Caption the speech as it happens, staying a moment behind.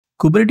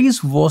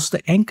Kubernetes was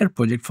the anchor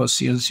project for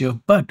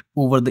CNCF, but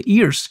over the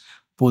years,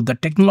 both the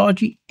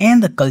technology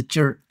and the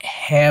culture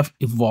have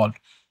evolved.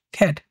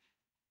 Kat,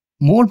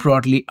 more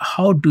broadly,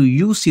 how do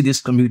you see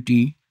this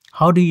community?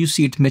 How do you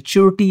see its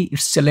maturity,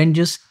 its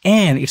challenges,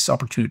 and its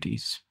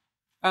opportunities?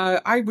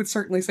 I would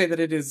certainly say that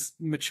it is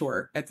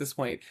mature at this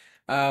point.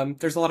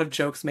 There's a lot of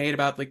jokes made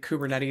about like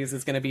Kubernetes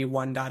is going to be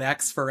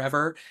 1.x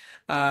forever,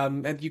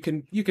 and you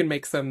can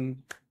make some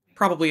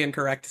probably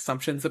incorrect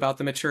assumptions about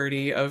the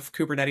maturity of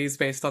Kubernetes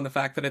based on the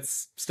fact that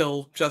it's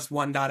still just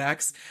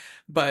 1.x.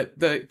 But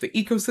the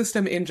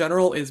ecosystem in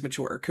general is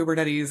mature.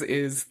 Kubernetes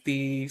is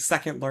the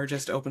second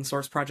largest open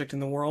source project in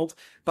the world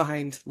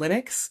behind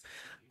Linux.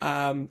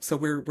 So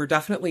we're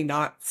definitely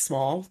not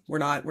small. We're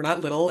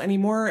not little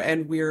anymore,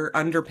 and we're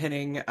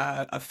underpinning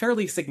a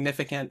fairly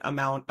significant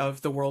amount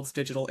of the world's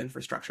digital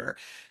infrastructure.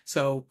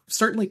 So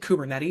certainly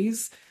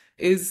Kubernetes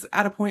is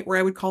at a point where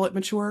I would call it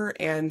mature,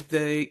 and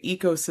the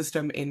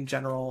ecosystem in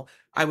general,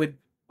 I would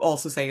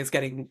also say is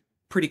getting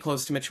pretty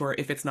close to mature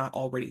if it's not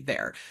already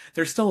there.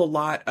 There's still a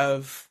lot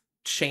of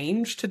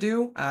change to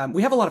do.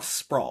 We have a lot of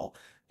sprawl,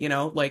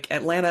 like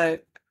Atlanta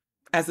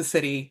as a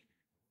city,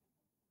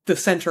 the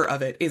center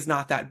of it is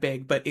not that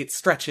big, but it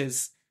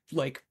stretches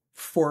like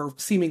for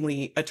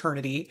seemingly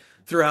eternity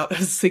throughout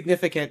a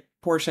significant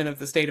portion of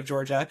the state of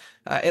Georgia.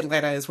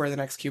 Atlanta is where the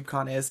next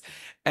KubeCon is.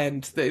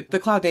 And the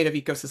cloud native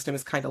ecosystem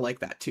is kind of like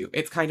that too.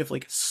 It's kind of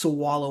like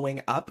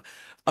swallowing up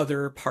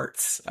other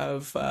parts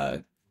of,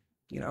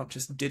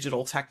 just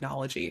digital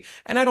technology.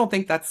 And I don't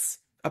think that's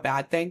a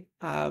bad thing.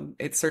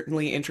 It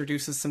certainly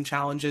introduces some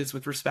challenges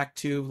with respect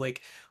to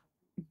like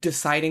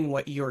deciding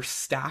what your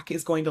stack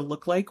is going to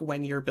look like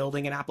when you're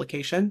building an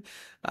application,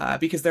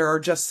 because there are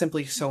just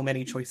simply so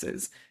many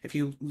choices. If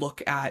you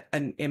look at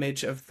an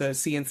image of the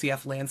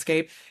CNCF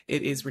landscape,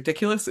 it is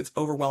ridiculous. It's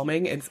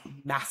overwhelming. It's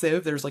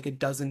massive. There's like a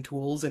dozen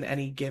tools in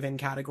any given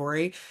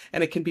category,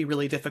 and it can be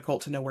really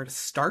difficult to know where to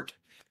start.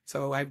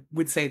 So I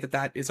would say that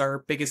that is our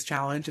biggest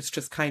challenge. It's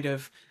just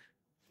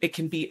it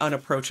can be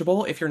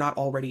unapproachable if you're not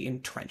already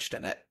entrenched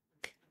in it.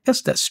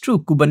 Yes, that's true.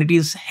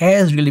 Kubernetes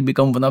has really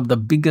become one of the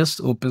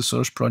biggest open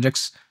source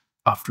projects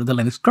after the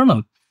Linux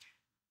kernel.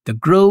 The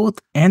growth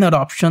and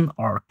adoption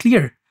are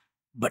clear,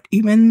 but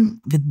even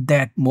with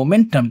that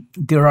momentum,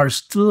 there are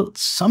still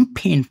some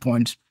pain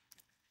points.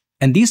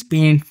 And these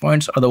pain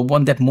points are the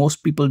one that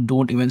most people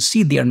don't even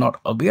see. They are not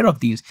aware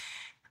of these.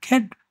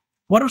 Ken,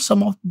 what are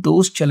some of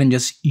those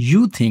challenges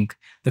you think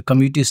the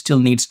community still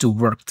needs to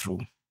work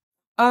through?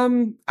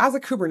 As a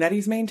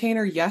Kubernetes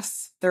maintainer,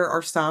 yes, there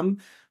are some.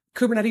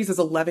 Kubernetes is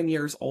 11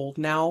 years old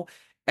now,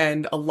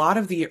 and a lot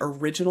of the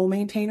original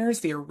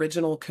maintainers, the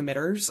original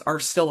committers, are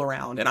still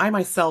around. And I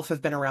myself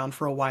have been around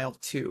for a while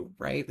too,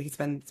 right?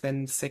 It's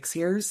been 6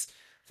 years,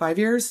 5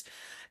 years.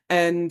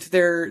 And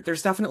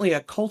there's definitely a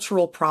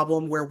cultural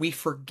problem where we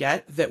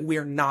forget that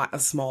we're not a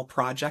small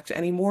project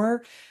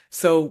anymore.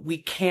 So we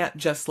can't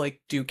just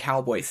like do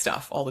cowboy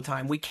stuff all the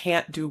time. We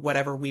can't do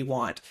whatever we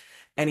want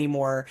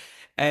anymore.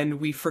 And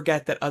we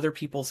forget that other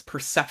people's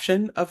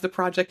perception of the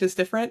project is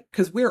different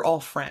because we're all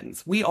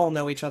friends. We all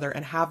know each other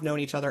and have known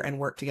each other and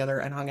worked together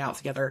and hung out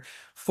together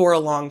for a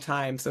long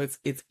time. So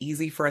it's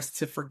easy for us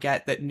to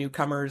forget that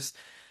newcomers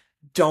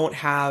don't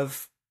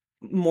have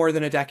more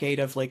than a decade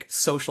of like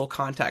social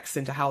context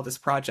into how this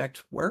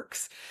project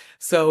works.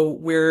 So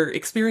we're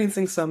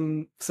experiencing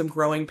some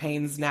growing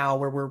pains now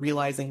where we're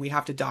realizing we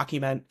have to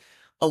document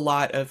a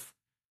lot of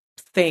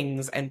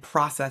things and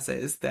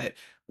processes that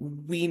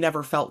we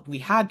never felt we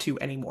had to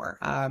anymore.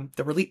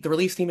 The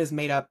release team is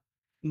made up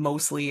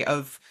mostly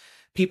of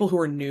people who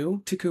are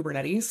new to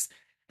Kubernetes,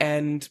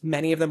 and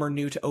many of them are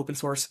new to open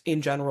source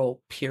in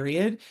general,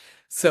 period.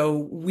 So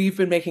we've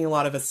been making a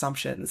lot of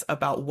assumptions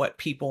about what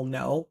people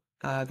know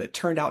that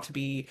turned out to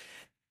be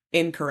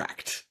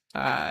incorrect.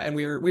 And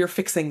we're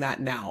fixing that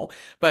now.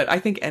 But I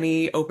think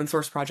any open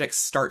source project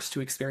starts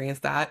to experience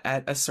that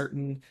at a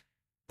certain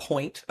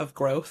point of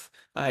growth.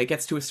 It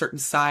gets to a certain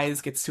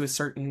size, gets to a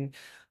certain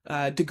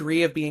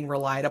degree of being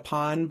relied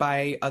upon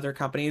by other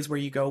companies where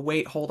you go,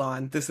 wait, hold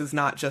on, this is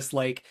not just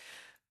like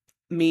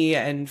me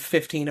and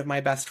 15 of my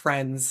best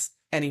friends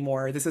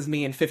anymore. This is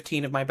me and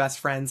 15 of my best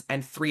friends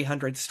and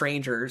 300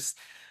 strangers.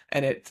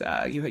 And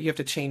you have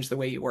to change the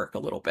way you work a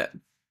little bit.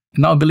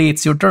 Now, Billy,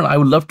 it's your turn. I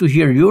would love to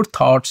hear your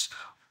thoughts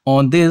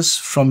on this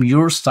from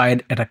your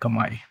side at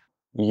Akamai.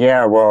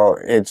 Yeah, well,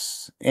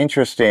 it's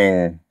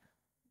interesting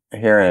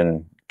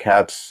hearing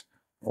Kat's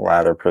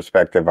latter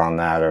perspective on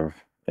that of,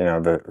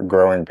 the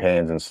growing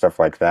pains and stuff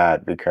like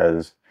that,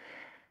 because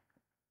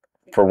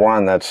for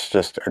one, that's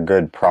just a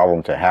good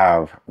problem to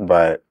have.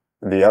 But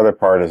the other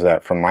part is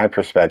that from my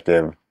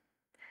perspective,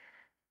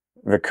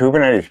 the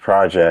Kubernetes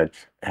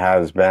project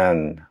has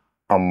been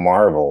a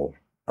marvel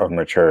of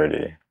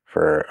maturity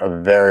for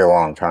a very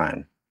long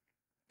time.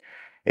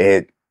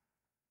 It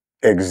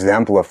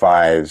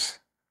exemplifies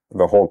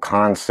the whole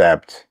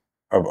concept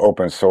of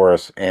open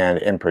source, and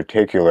in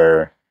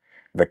particular,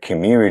 the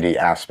community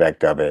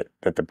aspect of it,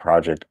 that the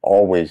project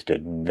always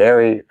did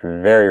very,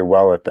 very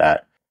well at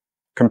that.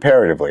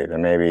 Comparatively, there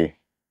may be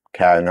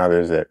Kat and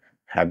others that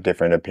have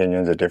different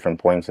opinions at different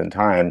points in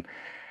time.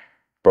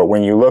 But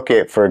when you look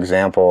at, for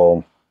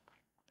example,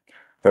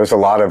 there's a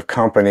lot of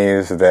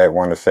companies that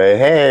want to say,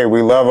 hey,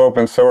 we love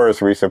open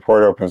source, we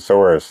support open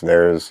source.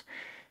 There's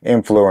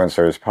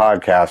influencers,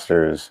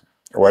 podcasters,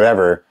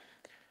 whatever.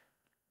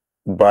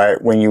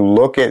 But when you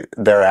look at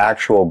their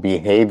actual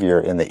behavior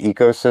in the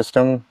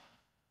ecosystem,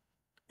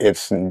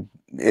 it's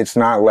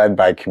not led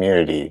by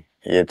community.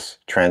 It's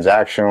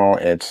transactional.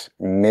 It's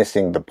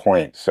missing the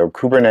point. So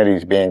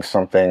Kubernetes being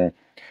something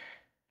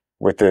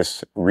with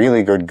this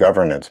really good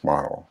governance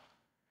model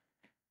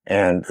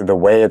and the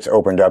way it's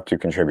opened up to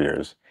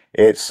contributors,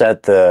 it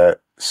set the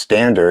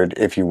standard,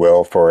 if you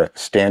will, for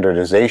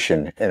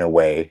standardization in a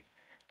way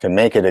to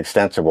make it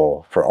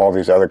extensible for all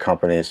these other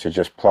companies to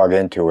just plug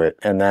into it.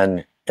 And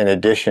then in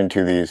addition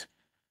to these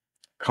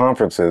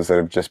conferences that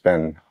have just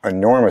been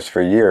enormous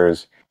for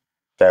years,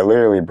 that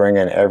literally bring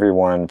in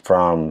everyone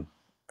from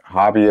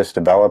hobbyist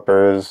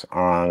developers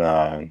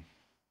on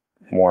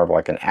more of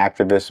like an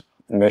activist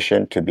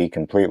mission to be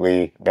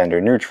completely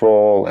vendor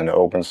neutral and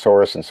open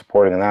source and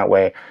supporting in that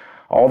way,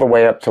 all the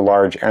way up to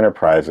large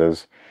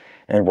enterprises.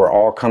 And we're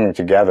all coming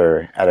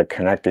together at a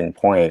connecting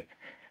point,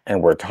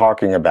 and we're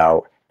talking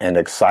about and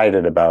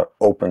excited about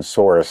open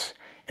source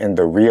and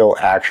the real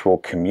actual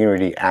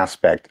community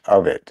aspect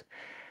of it.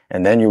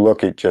 And then you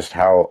look at just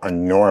how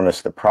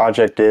enormous the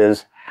project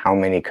is, how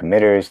many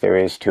committers there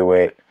is to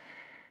it,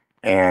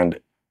 and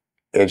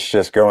it's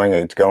just going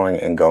and going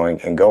and going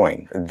and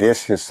going.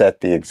 This has set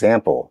the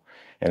example.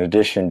 In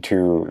addition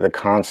to the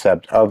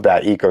concept of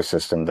that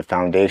ecosystem, the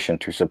foundation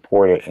to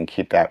support it and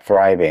keep that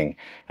thriving,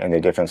 and the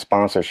different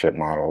sponsorship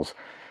models,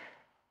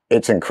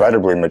 it's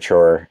incredibly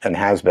mature and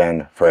has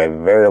been for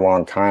a very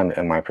long time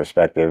in my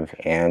perspective,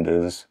 and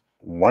is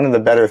one of the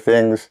better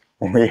things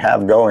we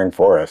have going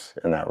for us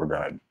in that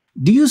regard.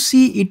 Do you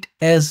see it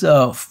as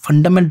a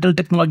fundamental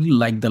technology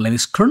like the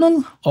Linux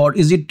kernel, or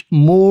is it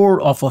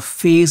more of a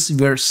phase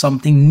where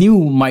something new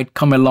might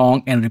come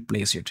along and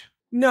replace it?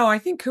 No, I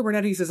think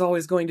Kubernetes is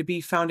always going to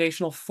be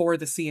foundational for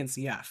the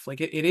CNCF.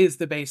 Like it is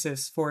the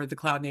basis for the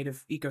cloud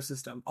native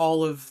ecosystem.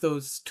 All of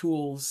those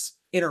tools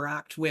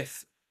interact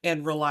with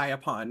and rely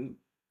upon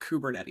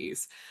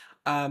Kubernetes.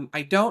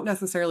 I don't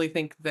necessarily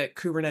think that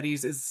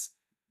Kubernetes is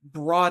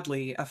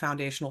broadly a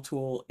foundational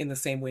tool in the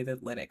same way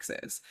that Linux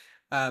is.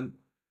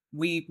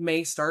 We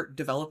may start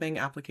developing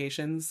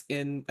applications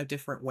in a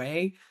different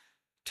way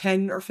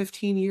 10 or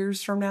 15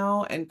 years from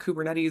now, and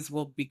Kubernetes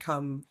will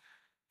become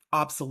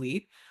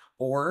obsolete,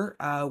 or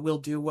we'll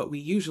do what we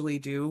usually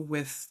do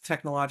with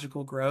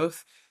technological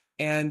growth,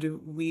 and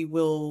we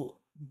will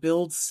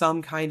build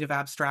some kind of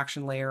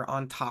abstraction layer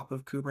on top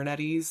of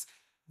Kubernetes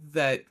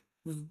that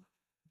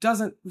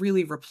doesn't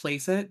really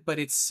replace it, but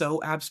it's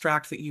so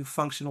abstract that you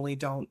functionally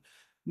don't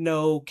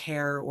know,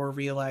 care, or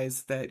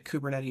realize that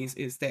Kubernetes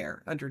is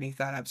there underneath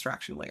that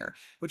abstraction layer,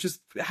 which is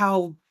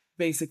how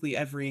basically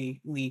every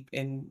leap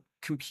in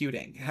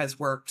computing has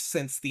worked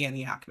since the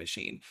ENIAC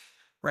machine,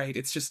 right?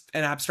 It's just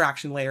an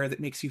abstraction layer that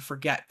makes you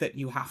forget that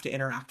you have to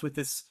interact with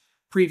this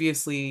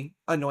previously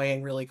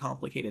annoying, really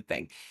complicated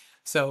thing.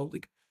 So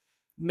like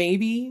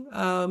maybe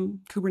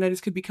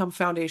Kubernetes could become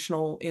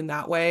foundational in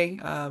that way,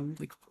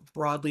 like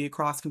broadly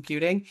across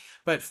computing.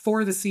 But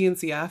for the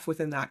CNCF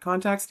within that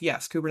context,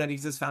 yes,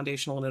 Kubernetes is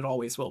foundational, and it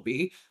always will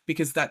be,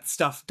 because that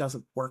stuff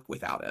doesn't work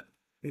without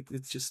it.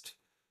 It's just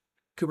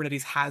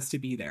Kubernetes has to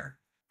be there.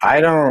 I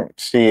don't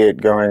see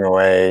it going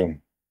away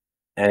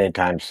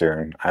anytime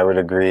soon. I would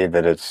agree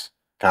that it's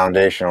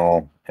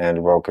foundational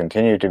and will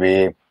continue to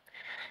be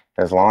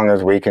as long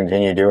as we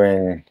continue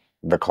doing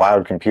the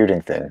cloud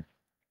computing thing,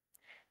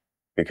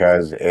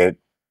 because it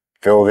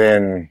filled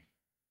in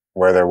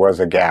where there was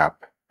a gap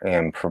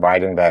and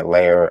providing that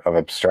layer of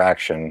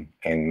abstraction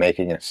and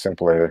making it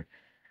simpler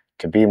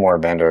to be more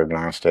vendor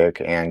agnostic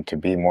and to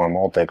be more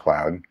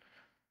multi-cloud.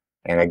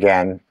 And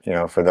again,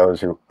 for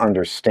those who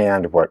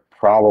understand what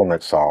problem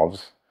it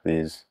solves,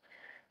 these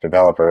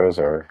developers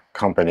or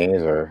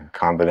companies or a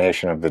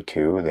combination of the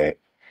two that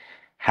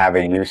have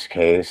a use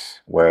case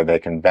where they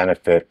can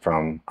benefit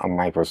from a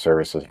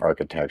microservices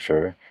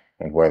architecture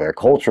and where their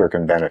culture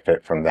can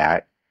benefit from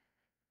that.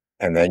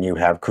 And then you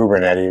have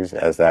Kubernetes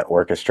as that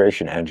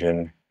orchestration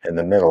engine in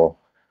the middle.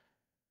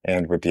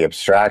 And with the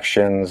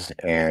abstractions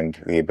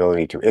and the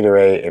ability to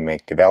iterate and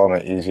make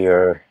development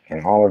easier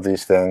and all of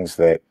these things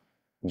that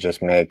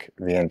just make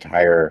the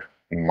entire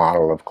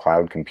model of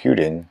cloud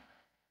computing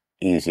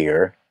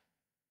easier.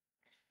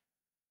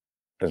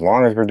 As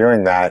long as we're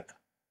doing that,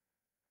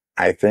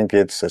 I think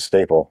it's a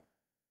staple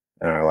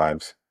in our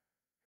lives.